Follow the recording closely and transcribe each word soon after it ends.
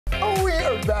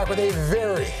Back with a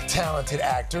very talented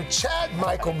actor, Chad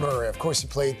Michael Murray. Of course, he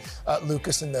played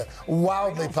Lucas in the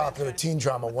wildly popular teen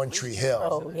drama One Tree Hill.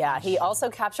 Oh, yeah. He also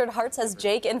captured hearts as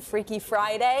Jake in Freaky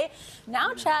Friday.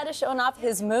 Now Chad is showing off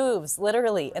his moves,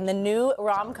 literally, in the new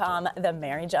rom-com, The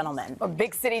Merry Gentleman. A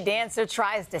big city dancer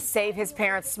tries to save his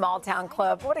parents' small-town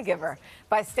club, what a giver,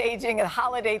 by staging a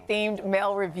holiday-themed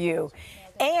male revue.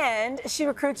 And she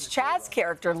recruits Chad's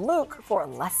character, Luke, for a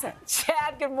lesson.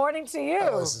 Chad, good morning to you.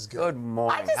 Oh, this is good. Good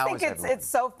morning. I just think it's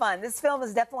so fun. This film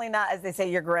is definitely not, as they say,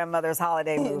 your grandmother's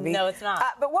holiday movie. No, it's not.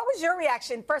 But what was your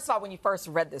reaction, first of all, when you first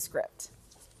read the script?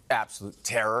 Absolute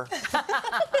terror.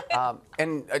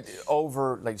 and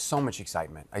over, like, so much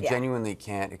excitement. I genuinely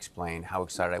can't explain how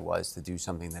excited I was to do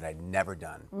something that I'd never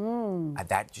done.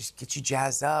 That just gets you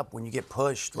jazzed up when you get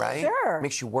pushed, right? Sure.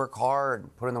 Makes you work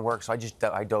hard, put in the work. So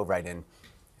I dove right in,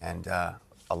 and a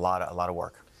lot of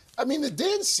work. I mean, the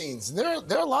dance scenes, there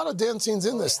are a lot of dance scenes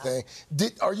in this thing.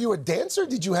 Are you a dancer?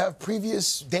 Did you have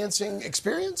previous dancing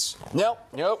experience? Nope.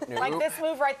 Like this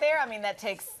move right there, I mean, that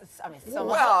takes, so much.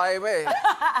 Well,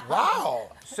 Wow.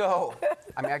 So,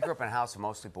 I grew up in a house of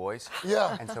mostly boys.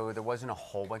 Yeah. And so there wasn't a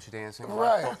whole bunch of dancing. A lot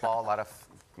Right. of football, a lot of,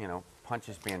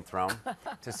 punches being thrown,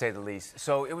 to say the least.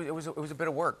 So it was a bit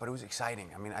of work, but it was exciting.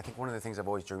 I mean, I think one of the things I've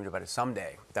always dreamed about is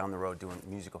someday down the road doing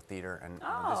musical theater, and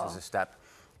this is a step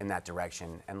in that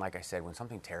direction. And like I said, when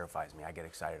something terrifies me, I get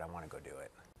excited. I want to go do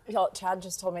it. Y'all, Chad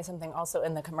just told me something also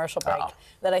in the commercial break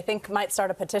that I think might start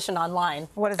a petition online.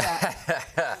 What is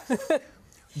that?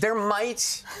 There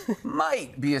might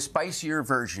be a spicier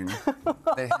version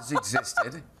that has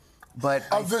existed, but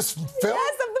Of this film?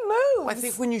 Yes, of the moves. I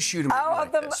think when you shoot a movie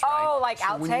like this, right? like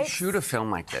So when you outtakes? shoot a film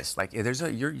like this, like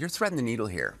you're threading the needle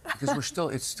here, because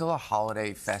it's still a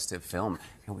holiday festive film,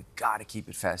 and we got to keep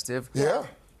it festive. Yeah.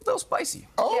 A little spicy.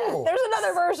 Oh. There's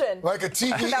another version. Like a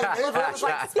TV version?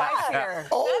 Spicier.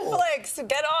 Oh. Netflix,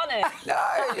 get on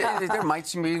it. There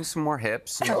might be some more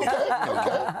hips.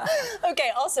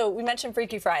 Okay, also, we mentioned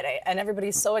Freaky Friday, and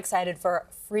everybody's so excited for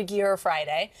Freakier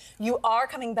Friday. You are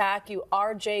coming back. You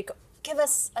are Jake. Give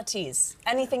us a tease.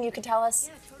 Anything you can tell us?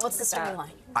 What's the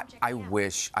storyline?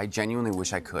 I genuinely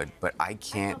wish I could, but I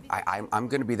can't. I'm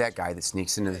going to be that guy that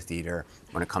sneaks into the theater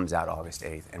when it comes out August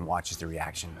 8th and watches the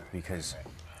reaction, because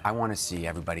I want to see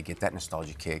everybody get that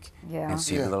nostalgia kick and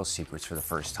see the little secrets for the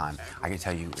first time. I can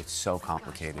tell you, it's so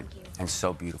complicated and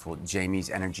so beautiful. Jamie's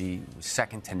energy was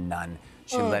second to none.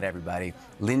 She led everybody.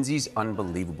 Lindsay's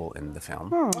unbelievable in the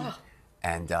film.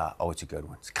 And, it's a good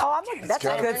one. That's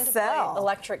a good sell.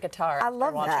 Electric guitar. I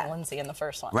love watching that. Lindsay in the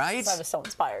first one. Right? So I was so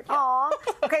inspired. Yeah. Aw.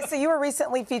 Okay, so you were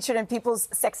recently featured in People's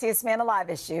Sexiest Man Alive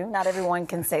issue. Not everyone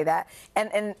can say that.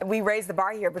 And we raised the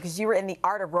bar here because you were in the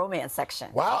Art of Romance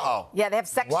section. Wow. Yeah, they have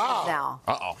sections now.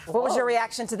 What was your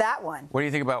reaction to that one? What do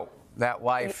you think about that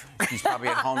wife? She's probably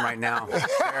at home right now.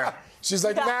 Sarah, She's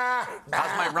like, nah.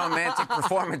 how's my romantic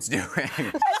performance doing? It's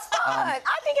fun.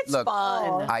 I think it's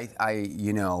fun.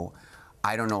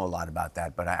 I don't know a lot about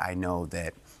that, but I know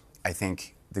that I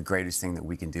think the greatest thing that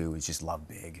we can do is just love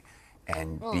big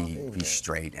and be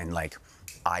straight, and like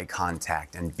eye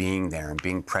contact and being there and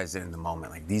being present in the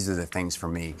moment. Like, these are the things for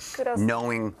me.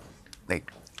 Knowing,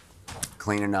 like,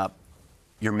 cleaning up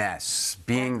your mess,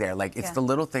 being there. Like, it's the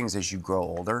little things as you grow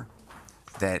older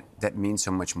that mean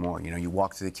so much more. You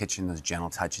walk through the kitchen, those gentle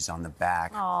touches on the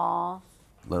back. Aww.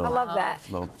 I Little, love that.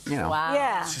 Wow.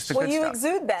 Yeah. It's just the Well, good you stuff.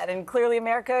 exude that, and clearly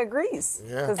America agrees.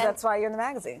 Yeah. Because that's why you're in the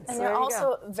magazine. And So you're there you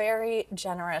also very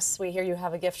generous. We hear you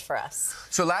have a gift for us.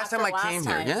 So last time I came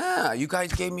time. here, you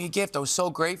guys gave me a gift. I was so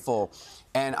grateful.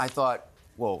 And I thought,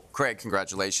 well, Craig,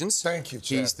 congratulations. Thank you,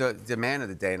 Chad. He's the man of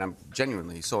the day, and I'm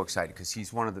genuinely so excited because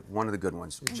he's one of the good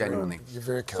ones, genuinely. You're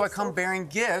very So I come bearing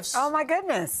gifts. Oh, my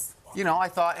goodness. I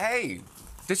thought, hey,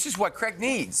 this is what Craig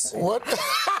needs. What?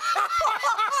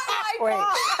 Wait.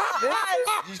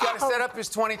 He's got to set up his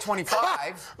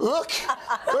 2025. Look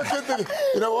at the,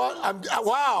 you know what?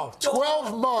 Wow,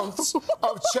 12 months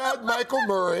of Chad Michael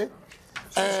Murray.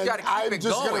 And gotta keep I'm it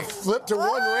just going. going to flip to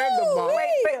one random month.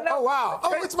 Wait, no. Oh, wow.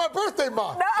 Oh, it's my birthday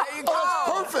month. No. There you go.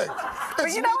 Oh, that's perfect. But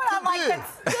It's you know meant what I to like?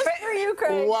 be. Just for you,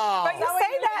 Craig. Wow. But you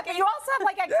say that, but you also have,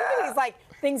 like, activities, like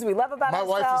things we love about My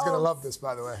ourselves. wife is going to love this,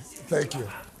 by the way. Thank you.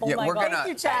 Yeah, my we're God. gonna. Thank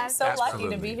you, Chad. I'm so lucky to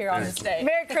Absolutely. be here on this day.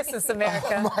 Merry Christmas,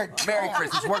 America. Oh, my God. Merry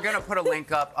Christmas. We're going to put a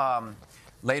link up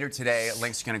later today. A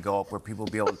link's going to go up where people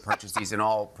will be able to purchase these, and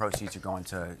all proceeds are going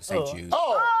to St. Jude's.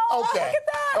 Oh, okay. look at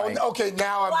that. Oh, okay,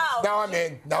 now I'm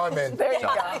in. Now I'm in. There you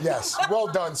go. Yes. Well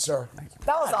done, sir.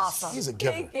 That was awesome. He's a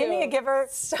giver. Give me a giver.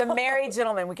 The Merry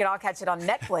Gentleman. We can all catch it on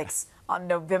Netflix on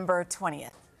November 20th.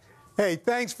 Hey,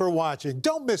 thanks for watching.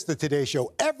 Don't miss the Today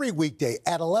Show every weekday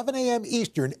at 11 a.m.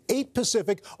 Eastern, 8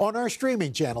 Pacific on our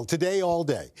streaming channel, Today All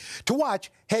Day. To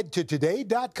watch, head to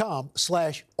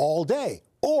today.com/allday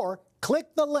or click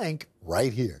the link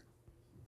right here.